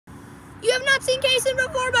not seen Kaysen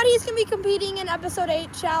before, but he's going to be competing in episode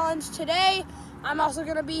 8 challenge today. I'm also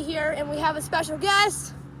going to be here, and we have a special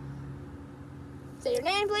guest. Say your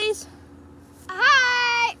name, please.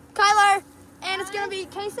 Hi, Kyler. And it's going to be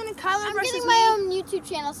Kaysen and Kyler versus me. I'm getting my own YouTube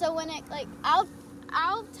channel, so when it, I'll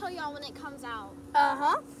tell y'all when it comes out.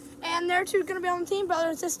 And they're two going to be on the team, brother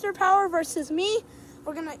and sister power versus me.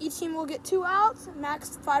 Each team will get 2 outs,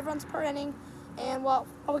 max 5 runs per inning, and well,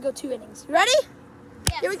 I will go 2 innings. You ready?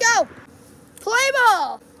 Yes. Here we go. Play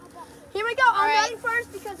ball. Here we go. I'm right. running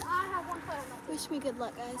first because I have 1 player on my team. Wish me good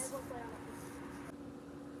luck, guys.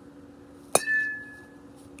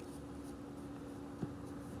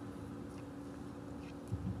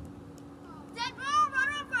 Dead ball,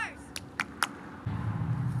 runner on first.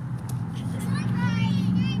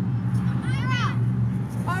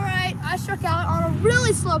 All right, I struck out on a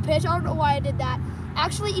really slow pitch. I don't know why I did that.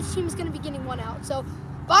 Actually, each team is going to be getting 1 out. So,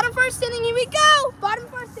 bottom first inning, here we go. Bottom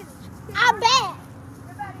first inning. I bet.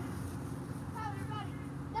 You're ready. Tyler, you're ready.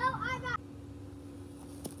 No, I'm not.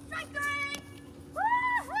 Strike 3.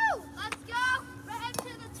 Woo-hoo! Let's go. We're heading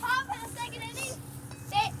to the top of the 2nd inning.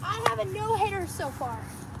 I have a no-hitter so far.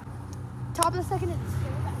 Top of the 2nd inning. Okay,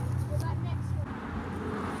 we're back. We're back next.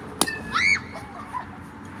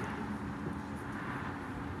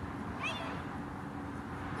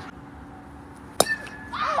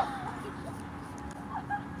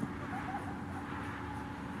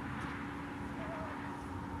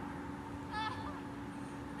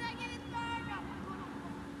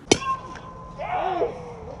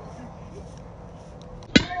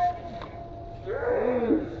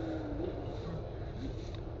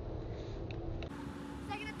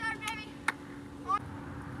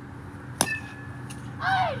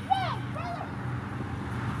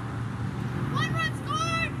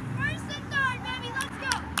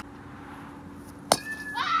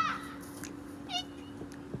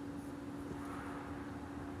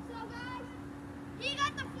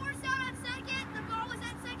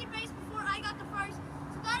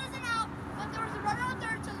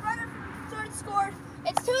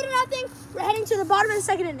 It's 2-0. We're heading to the bottom of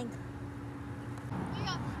the 2nd inning.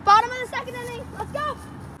 Bottom of the 2nd inning. Let's go.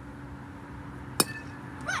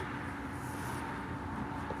 Run.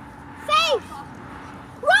 Safe.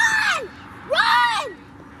 Run. Run.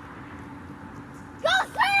 Go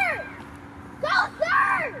third. Go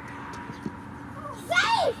third.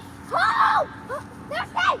 Safe. Home. They're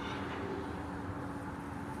safe.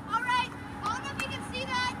 All right. I don't know if you can see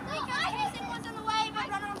that. Kaysen was in the way, but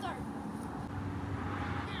runner on third.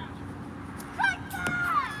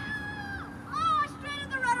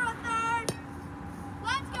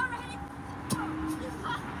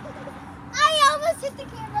 Hit the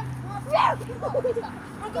camera.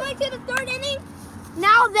 We're going to the 3rd inning.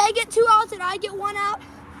 Now they get 2 outs and I get 1 out.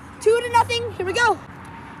 2-0. Here we go.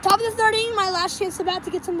 Top of the 3rd inning, my last chance to bat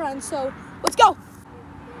to get some runs. So let's go.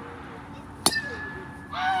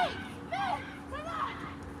 Hey, man, come on.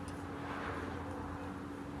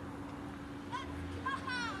 Let's go.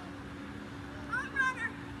 Home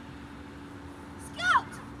runner. Scout.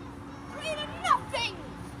 3-0.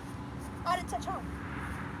 I didn't touch home.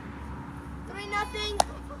 3-0.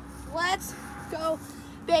 Let's go,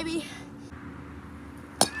 baby.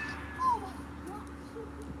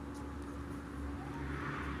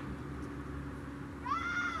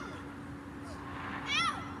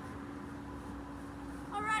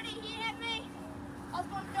 Alrighty, he hit me. I was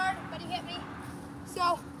going third, but he hit me.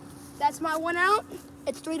 So that's my 1 out.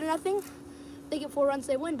 It's 3-0. They get 4 runs,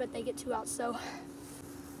 they win, but they get 2 outs. So,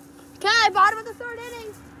 okay, bottom of the 3rd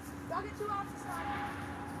inning. Y'all get 2 outs this time.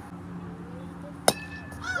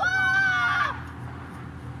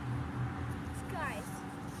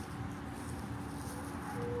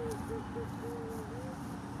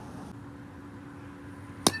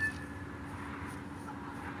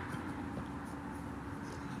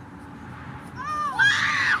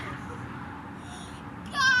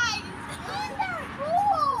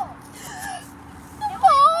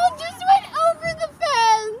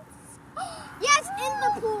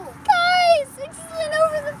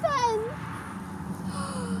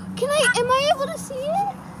 Am I able to see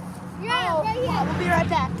it? Yeah, right here. We'll be right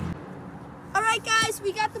back. All right, guys,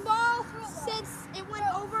 we got the ball. Since it went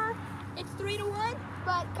over, it's 3-1,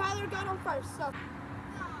 but Kyler got on first, so.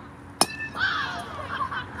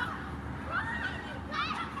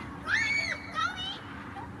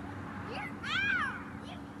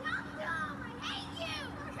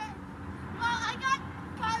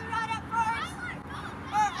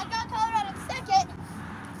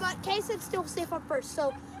 Kaysen's still safe on first,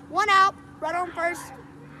 so 1 out, runner on first.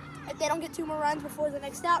 If they don't get 2 more runs before the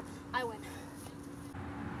next out, I win.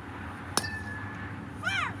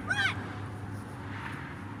 Run!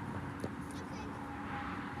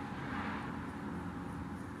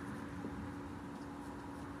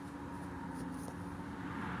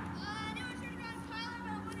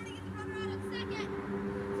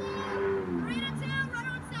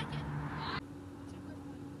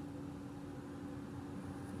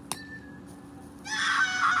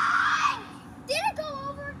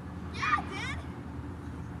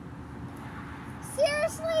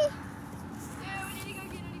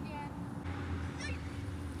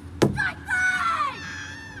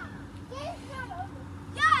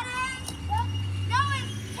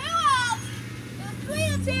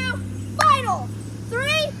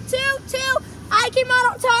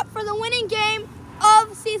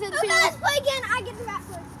 season 2. Okay, let's play again. I get the bat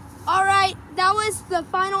first. All right, that was the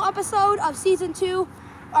final episode of season 2.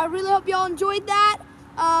 I really hope y'all enjoyed that.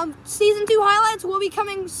 Season 2 highlights will be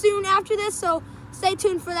coming soon after this, so stay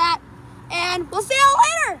tuned for that. And we'll see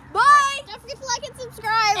y'all later. Bye. Don't forget to like and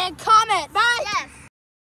subscribe. And comment. Bye.